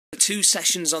2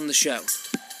 sessions on the show.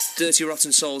 Dirty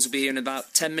Rotten Souls will be here in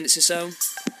about 10 minutes or so.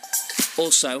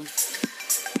 Also,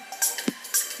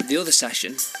 the other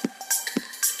session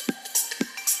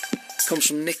comes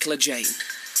from Nicola Jayne.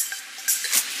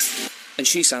 And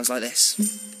she sounds like this.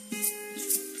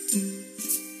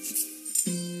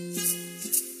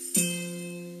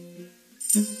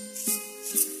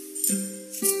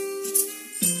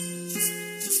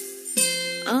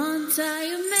 Aren't I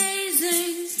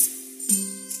amazing?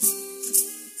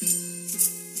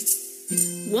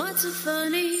 What a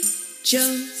funny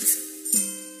joke.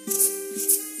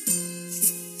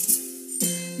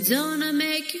 Don't I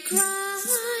make you cry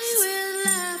with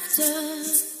laughter?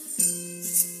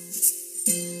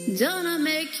 Don't I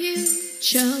make you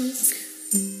choke?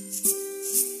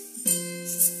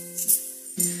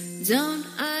 Don't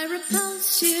I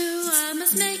repulse you? I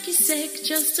must make you sick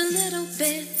just a little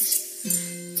bit.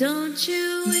 Don't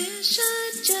you wish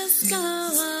I'd just go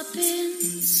up in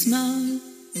smoke?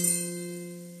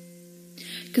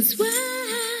 'Cause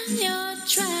when you're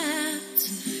trapped,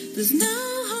 there's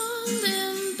no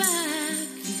holding back.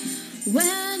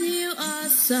 When you are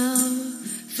so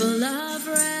full of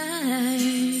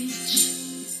rage,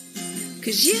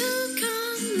 'cause you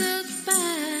can't look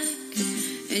back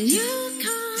and you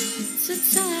can't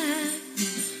attack.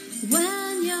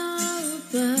 When you're a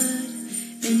bird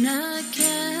in a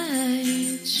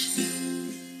cage,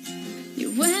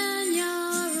 when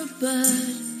you're a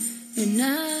bird in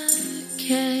a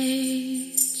cage.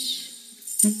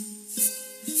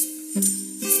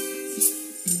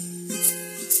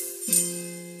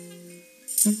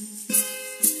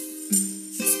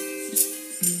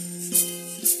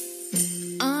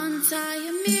 Aren't I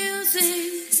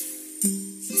amusing?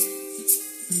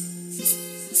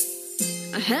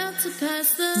 I help to pass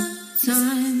the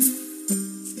time.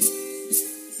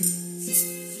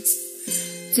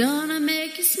 Don't I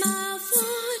make you smile for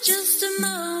just a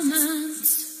moment?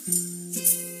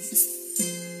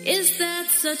 Is that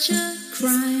such a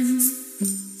crime?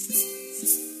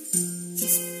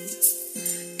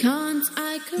 Can't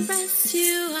I caress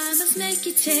you? I must make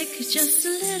you tick just a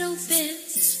little bit.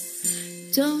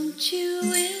 Don't you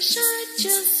wish I'd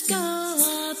just go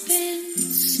up in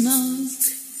smoke?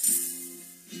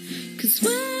 'Cause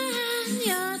when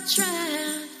you're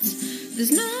trapped,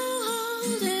 there's no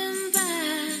holding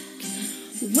back.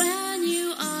 When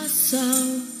you are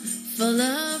so full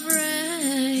of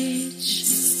rage,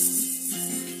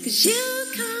 'cause you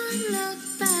can't look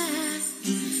back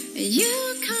and you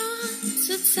can't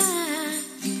attack.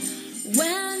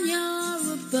 When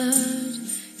you're a bird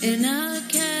in a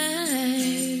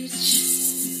cage,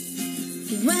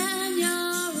 when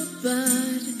you're a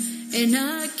bird in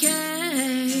a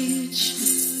cage.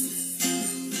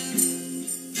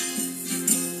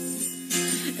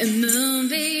 And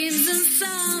moonbeams and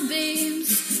sunbeams,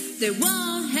 they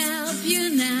won't help you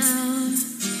now.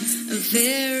 And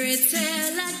fairy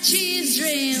tale like cheese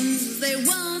dreams, they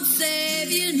won't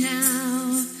save you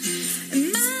now.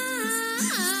 And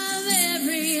my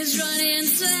memories running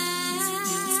slack,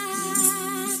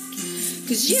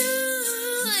 'cause you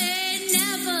ain't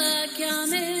never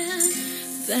coming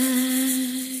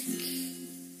back.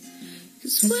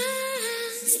 'Cause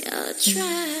when you're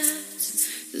trapped,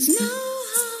 there's no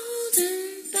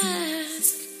holding back.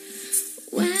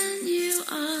 When you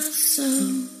are so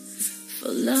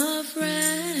full of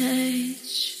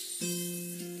rage,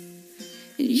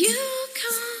 and you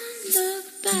can't look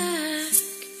back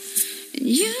and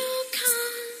you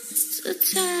can't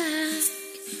attack.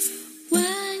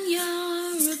 When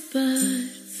you're a bird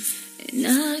in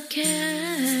a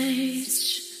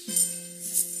cage,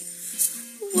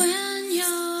 when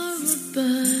you're a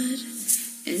bird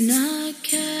in a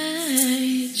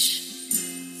cage,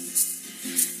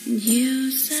 and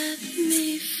you set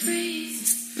me free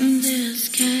from this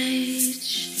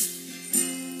cage.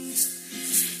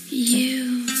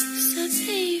 You set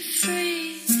me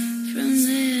free from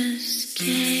this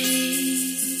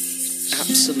cage.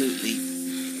 Absolutely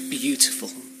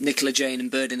beautiful. Nicola Jayne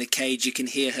and Bird in a Cage. You can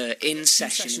hear her in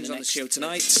sessions on the show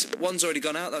tonight. One's already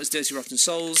gone out, that was Dirty Rotten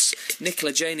Souls.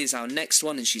 Nicola Jayne is our next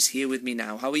one and she's here with me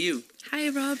now. How are you? Hi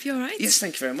Rob, you alright? Yes,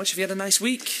 thank you very much. Have you had a nice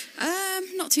week?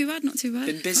 Not too bad, not too bad.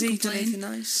 Been busy? Done anything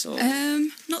nice? Or?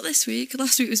 Not this week.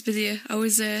 Last week was busier. I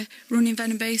was running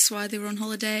Venom Base while they were on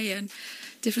holiday and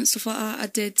different stuff like that. I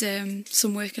did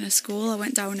some work in a school. I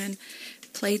went down and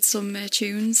played some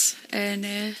tunes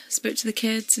and spoke to the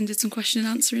kids and did some question and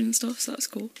answering and stuff, so that was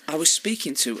cool. I was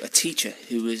speaking to a teacher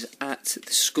who was at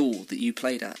the school that you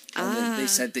played at, and they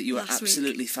said that you were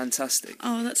absolutely fantastic.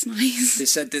 Oh, that's nice. They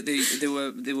said that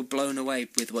they were blown away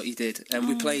with what you did. And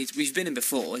we've been in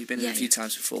before, you've been in a few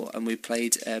times before, and we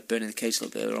played Burning the Cage a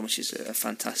little bit earlier on, which is a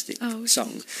fantastic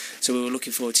song. So we were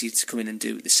looking forward to you to come in and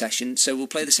do the session. So we'll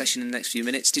play the session in the next few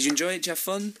minutes. Did you enjoy it? Did you have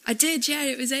fun? I did, yeah,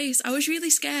 it was ace. I was really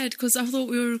scared because I thought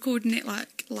we were recording it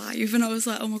like live, and I was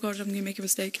like, oh my god, I'm going to make a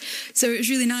mistake. So it was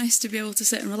really nice to be able to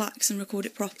sit and relax and record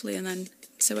it properly, and then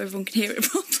so everyone can hear it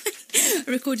properly. I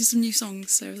recorded some new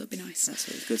songs, so that'll be nice. That's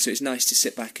really good. So it's nice to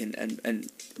sit back and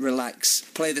relax,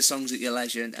 play the songs at your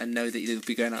leisure, and know that you'll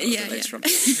be going out a little bit later on.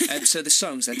 So the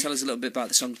songs, then, tell us a little bit about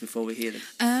the songs before we hear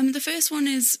them. The first one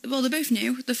is, well, they're both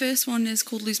new. The first one is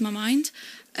called Lose My Mind,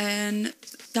 and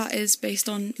that is based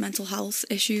on mental health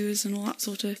issues and all that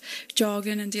sort of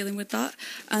jargon and dealing with that.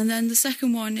 And then the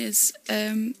second one is,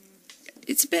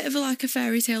 it's a bit of a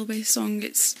fairy tale based song.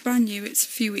 It's brand new, it's a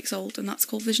few weeks old, and that's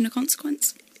called Vision of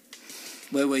Consequence.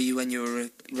 Where were you when you were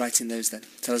writing those then?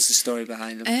 Tell us the story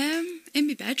behind them. In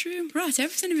my bedroom. Right,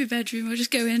 everything in my bedroom. I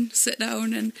just go in, sit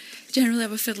down, and generally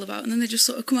have a fiddle about, and then they just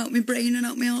sort of come out my brain and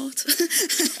out my heart.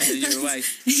 And then you're away.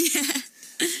 Yeah.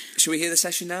 Shall we hear the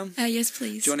session now? Yes,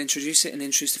 please. Do you want to introduce it and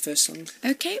introduce the first song?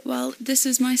 Okay, well, this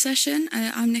is my session.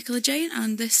 I'm Nicola Jayne,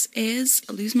 and this is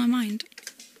Lose My Mind.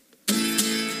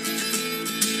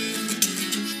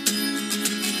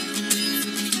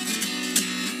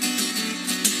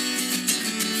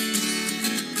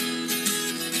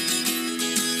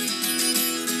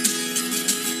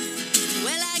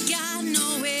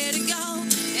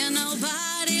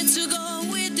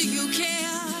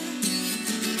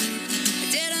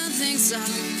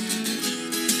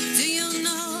 Do you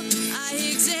know I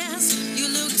exist? You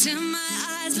looked in my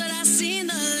eyes, but I seen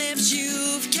the lips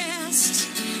you've kissed,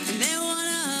 and they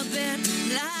weren't a bit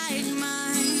like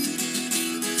mine.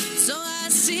 So I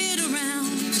sit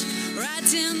around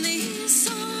writing these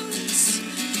songs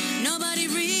nobody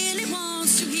really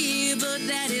wants to hear, but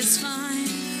that is fine.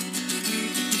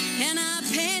 And I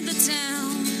paint the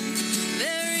town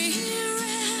very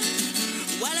red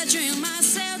while I drink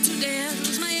myself to death.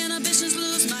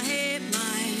 Lose my head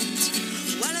mind.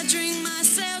 While I drink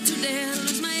myself to death,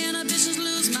 lose my inhibitions,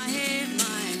 lose my head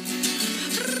mind.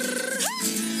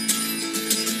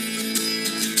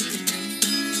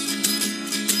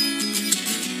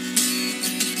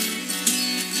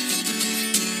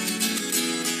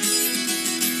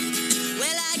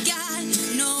 Well, I got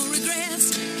no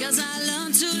regrets, 'cause I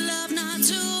learned to love, not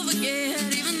to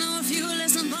forget. Even though a few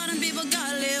less important people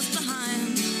got left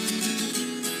behind.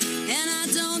 And I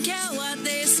don't care what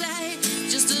they say,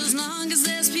 just as long as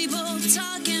there's people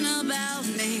talking about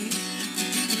me.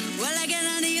 Well, I get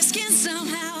under your skin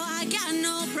somehow, I got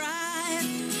no pride.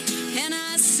 And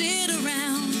I sit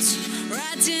around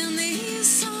writing these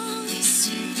songs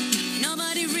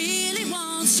nobody really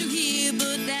wants to hear,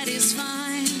 but that is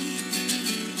fine.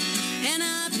 And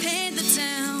I paint the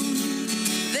town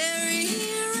very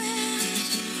red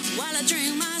while I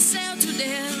drink myself to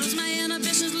death, lose my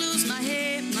inhibitions, lose my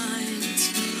head mind.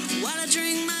 While I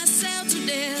drink myself to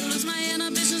death, lose my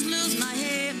inhibitions, lose my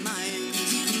head mind.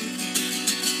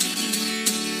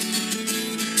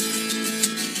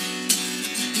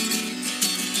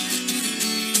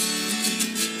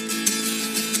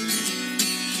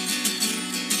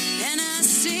 And I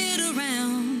sit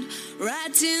around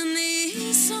writing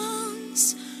these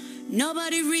songs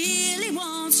nobody really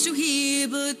wants to hear,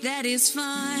 but that is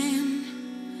fine.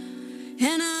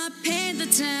 And I paint the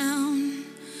town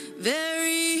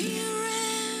very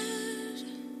red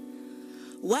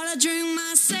while I drink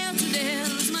myself to death,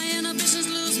 lose my inhibitions,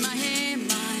 lose my head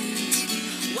mind.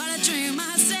 While I drink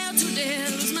myself to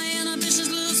death, lose my inhibitions,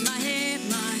 lose my head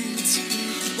mind.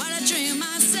 While I drink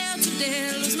myself to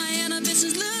death, lose my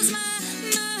inhibitions, lose my mind.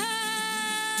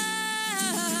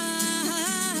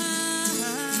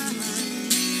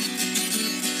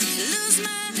 Lose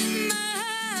my mind.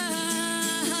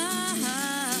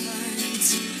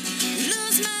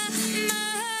 Lose my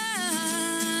mind.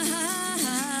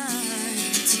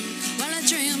 While I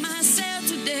drink myself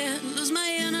to death, lose my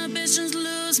inhibitions,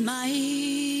 lose my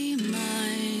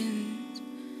mind.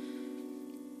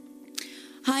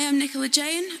 Hi, I'm Nicola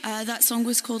Jayne. That song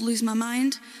was called Lose My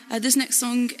Mind. This next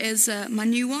song is my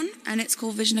new one, and it's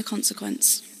called Vision of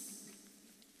Consequence.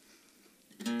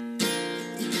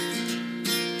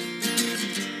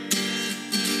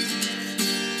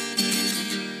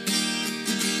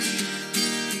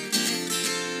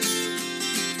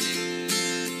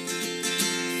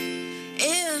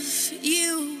 If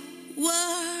you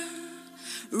were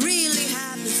really happy,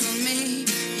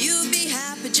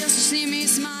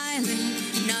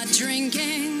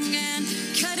 drinking and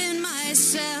cutting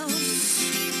myself.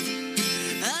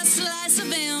 A slice of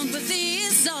empathy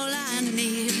is all I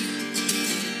need.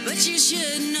 But you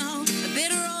should know, a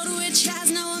bitter old witch has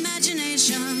no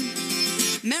imagination.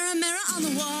 Mirror, mirror on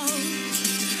the wall,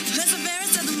 who's the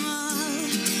fairest of them all?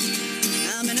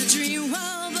 I'm in a dream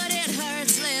world, but it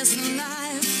hurts less than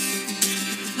life.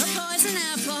 A poison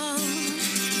apple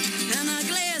and a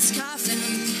glazed coffin,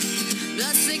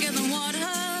 blood thicker than water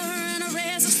and a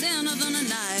razor thinner than a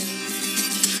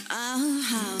knife. Oh,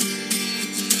 how.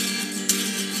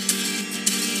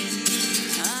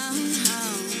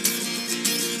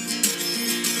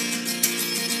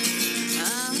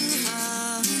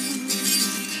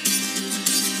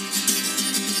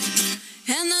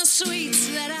 Sweets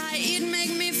that I eat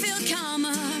make me feel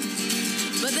calmer,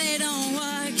 but they don't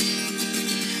work.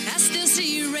 I still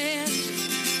see red,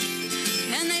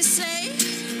 and they say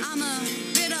I'm a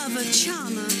bit of a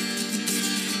charmer,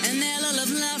 and they'll all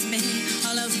have loved me,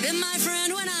 all have been my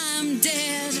friend when I'm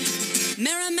dead.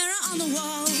 Mirror, mirror on the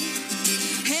wall,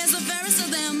 here's the fairest of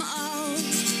them all.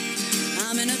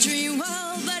 I'm in a dream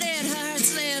world, but it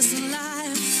hurts less than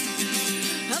life.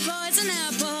 A poison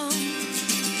apple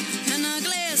and a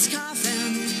glazed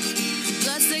coffin,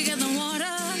 blood thicker than water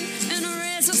and a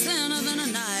razor thinner than a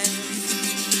knife.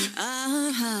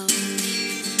 Oh, how.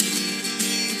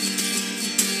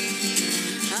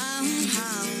 Oh,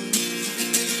 how.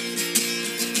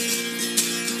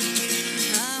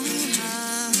 Oh,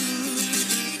 how.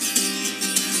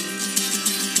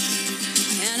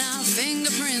 And our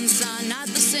fingerprints are not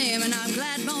the same, and I'm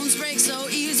glad bones break so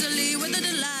easily with a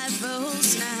delightful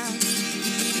snap.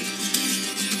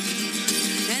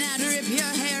 Rip your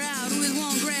hair out with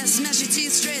one grass, smash your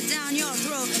teeth straight down your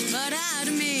throat, but I'd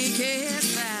make it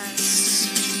fast.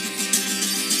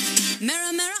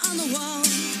 Mirror, mirror on the wall,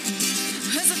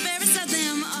 who's the fairest of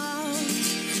them all?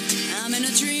 I'm in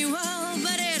a dream world,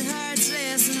 but it hurts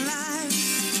less than life.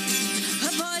 A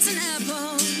poison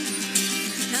apple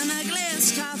and a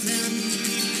glazed coffin,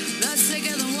 blood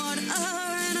thicker than water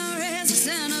and a razor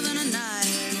thinner than a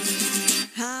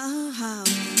knife. How, how.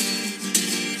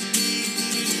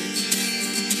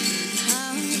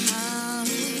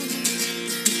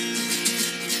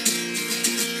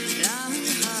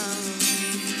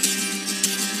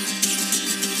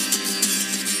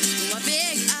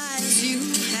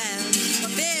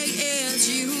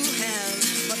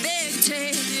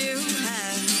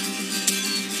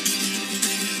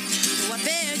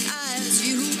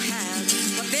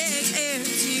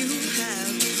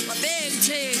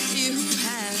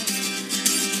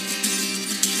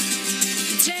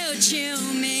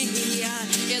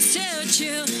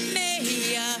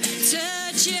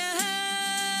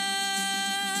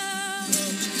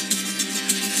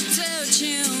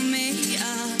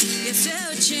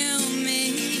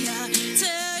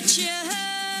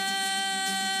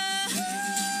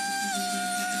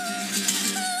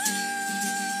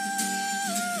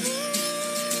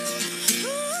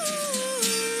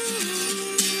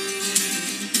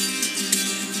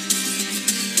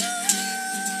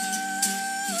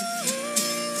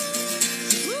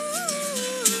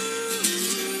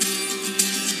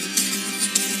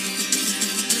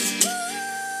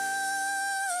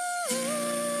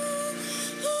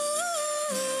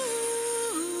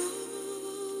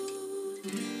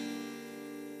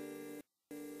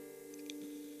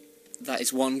 That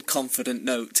is one confident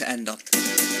note to end on.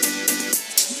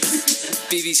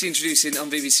 BBC introducing on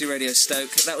BBC Radio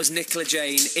Stoke. That was Nicola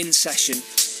Jayne in session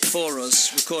for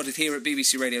us, recorded here at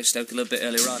BBC Radio Stoke a little bit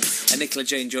earlier on. And Nicola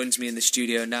Jayne joins me in the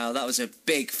studio now. That was a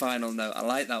big final note. I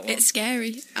like that one. It's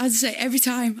scary. As I say, every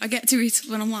time I get to it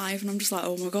when I'm live, and I'm just like,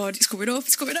 oh my god, it's coming up,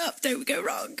 don't we go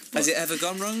wrong. But, has it ever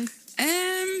gone wrong?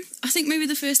 I think maybe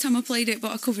the first time I played it,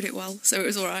 but I covered it well, so it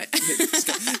was alright.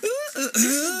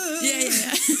 Yeah.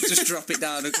 Just drop it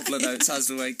down a couple of notes as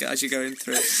you're going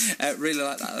through. Really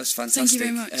like that. That was fantastic.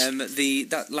 Thank you very much.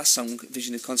 That last song,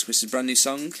 Vision of Consequences, is a brand new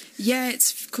song. Yeah,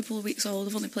 it's a couple of weeks old.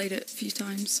 I've only played it a few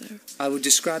times, so. I would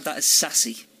describe that as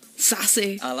sassy.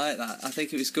 Sassy. I like that. I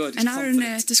think it was good. And Aaron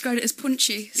described it as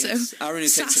punchy. Yes. So Aaron,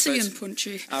 sassy and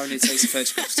punchy. Aaron, who takes the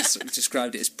photographs,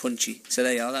 described it as punchy. So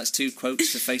there you are. That's 2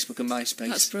 quotes for Facebook and MySpace.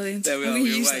 That's brilliant. There we are.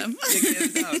 Use them.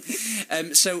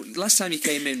 So last time you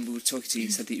came in, we were talking to you.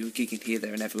 You said that you were gigging here,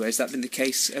 there, and everywhere. Has that been the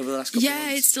case over the last couple of months?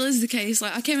 Yeah, it still is the case.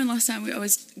 Like I came in last time, I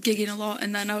was gigging a lot,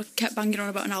 and then I kept banging on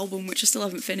about an album which I still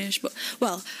haven't finished. But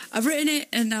well, I've written it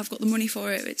and I've got the money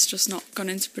for it. It's just not gone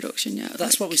into production yet.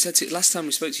 That's what we said to you last time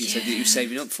we spoke to you. You said that you were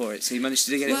saving up for it, so you managed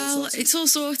to get it all sorted. Well, it's all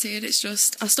sorted. It's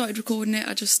just I started recording it.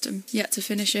 I just am yet to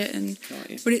finish it,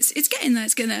 but it's getting there.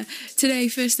 It's getting there. Today,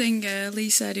 first thing Lee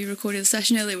said, he recorded the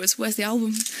session earlier, was, "Where's the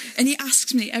album?" And he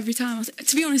asks me every time.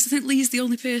 To be honest, I think Lee's the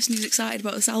only person who's excited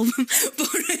about this album. But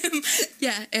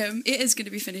it is going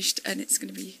to be finished, and it's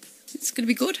going to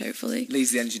be good, hopefully.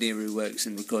 Lee's the engineer who works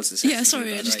and records the session. Yeah,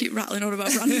 sorry, I just keep rattling on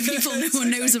about random people no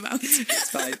one knows about. It's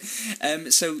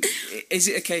fine. So, is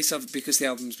it a case of, because the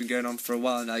album's been going on for a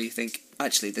while now, you think,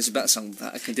 actually, there's a better song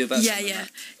that I can do a better song than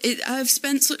that? I've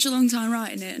spent such a long time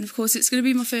writing it, and of course it's going to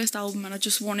be my first album, and I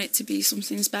just want it to be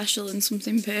something special and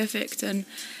something perfect, and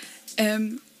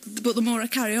but the more I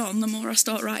carry on, the more I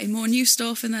start writing more new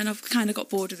stuff, and then I've kind of got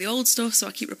bored of the old stuff, so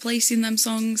I keep replacing them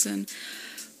songs,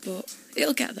 but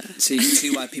it'll get there. So you can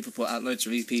see why people put out loads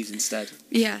of EPs instead.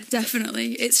 Yeah,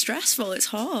 definitely. It's stressful, it's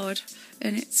hard,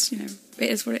 and it's, it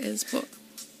is what it is, but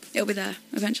it'll be there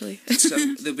eventually. So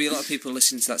there'll be a lot of people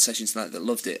listening to that session tonight that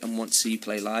loved it and want to see you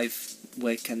play live.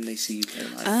 Where can they see you play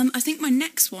live? I think my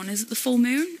next one is at the Full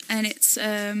Moon, and it's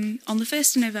on the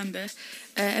 1st of November.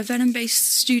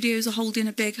 Venom-based studios are holding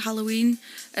a big Halloween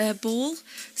ball,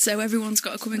 so everyone's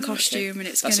got to come in costume, and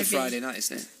it's going to be... That's a Friday night,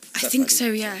 isn't it? I think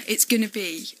so, yeah. It's going to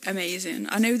be amazing.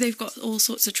 I know they've got all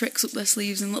sorts of tricks up their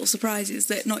sleeves and little surprises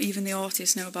that not even the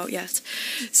artists know about yet.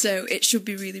 So it should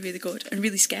be really, really good and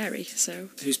really scary. So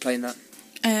who's playing that?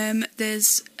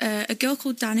 There's a girl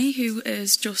called Danny who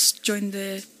has just joined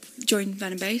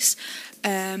Venom Bass.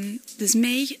 There's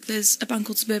me, there's a band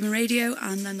called Suburban Radio,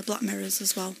 and then the Black Mirrors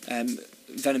as well.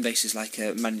 Venom Bass is like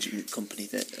a management company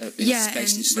that is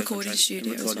based in recording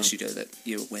studio that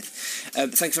you're with.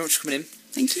 Thank you very much for coming in.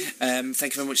 Thank you.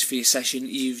 Thank you very much for your session.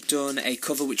 You've done a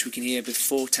cover which we can hear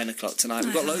before 10 o'clock tonight.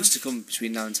 We've got loads to come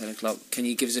between now and 10 o'clock. Can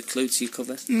you give us a clue to your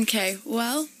cover? Okay,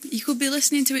 well, you could be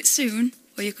listening to it soon,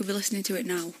 or you could be listening to it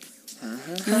now.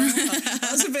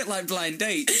 That's a bit like Blind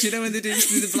Date. Do you know when they do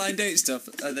the Blind Date stuff?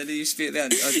 And then it used to be at the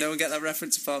end. Oh, no one get that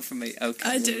reference apart from me. Okay,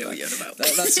 I don't know what you're on about.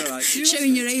 That's all right.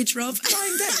 Showing your age, Rob.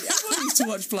 Blind Date. Everyone used to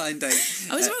watch Blind Date.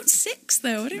 I was about 6,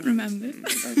 though. I don't remember.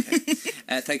 Okay.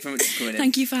 Thank you very much for coming in.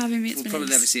 Thank you for having me. We'll probably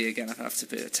never see you again. I'll have to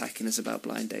be attacking us about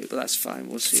Blind Date, but that's fine.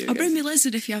 We'll see you I'll again. bring my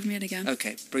lizard if you have me in again.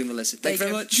 Okay, bring the lizard. Thank you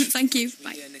very much. Thank you.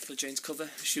 Bye. Yeah, Nicola Jayne's cover.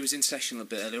 She was in session a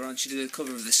bit earlier on. She did a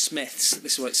cover of The Smiths.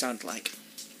 This is what it sounded like.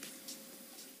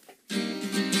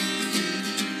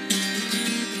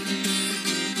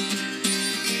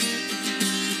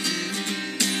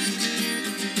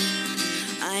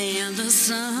 I am the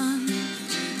sun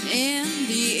in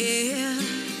the air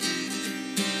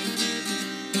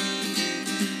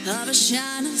of a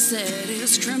shining city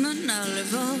is criminally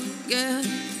vulgar,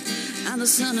 and the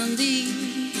sun in the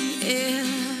air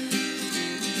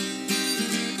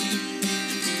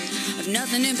of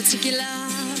nothing in particular.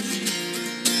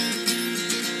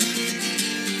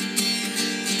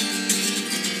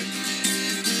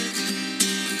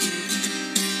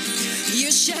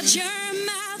 You shut your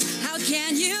mouth, how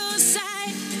can you say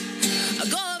I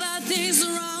go about things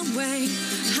the wrong way?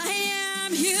 I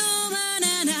am human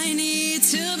and I need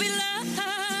to be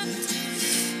loved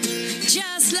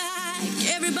just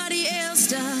like everybody else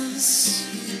does.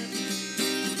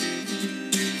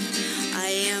 I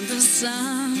am the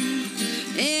sun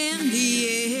in the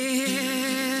air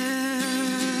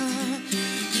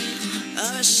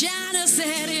of a shining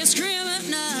city is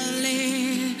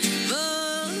criminally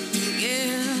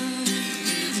vulgar,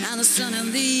 and the sun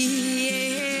in the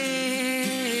air.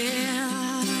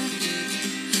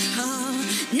 Oh,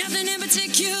 nothing in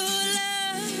particular.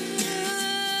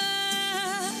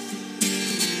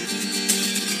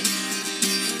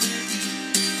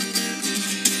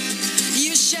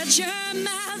 You shut your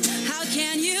mouth, how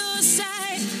can you say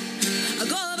I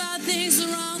go about things the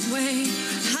wrong way?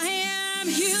 I am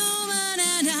human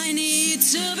and I need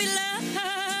to be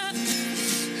loved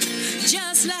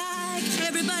just like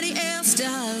everybody else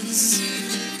does.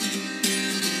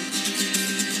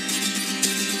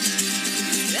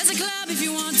 There's a club if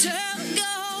you want to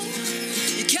go.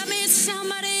 You can meet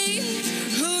somebody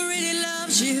who really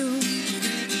loves you.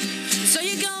 So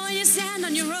you go and you stand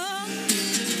on your own,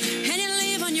 and you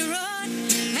leave on your own,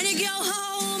 and you go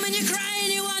home and you cry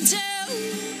and you want to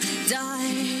die.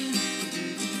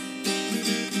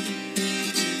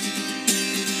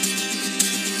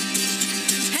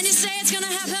 And you say it's gonna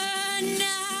happen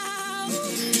now.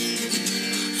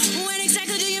 When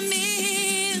exactly do you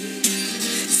mean?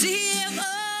 See, I've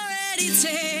already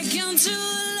taken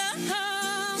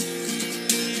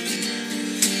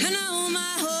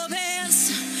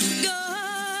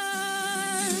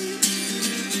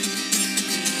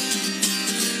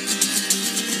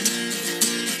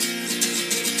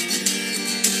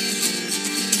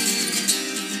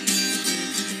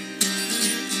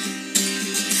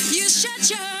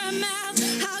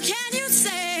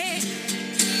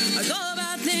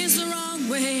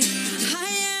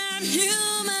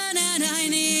human and I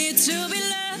need to be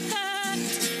loved,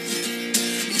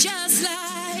 just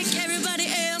like everybody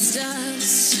else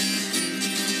does.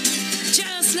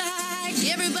 Just like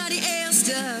everybody else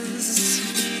does.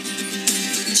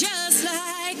 Just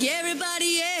like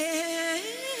everybody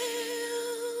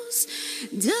else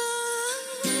does.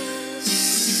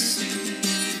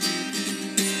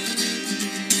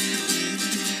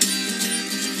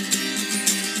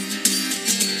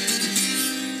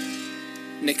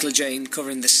 Nicola Jayne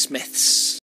covering the Smiths.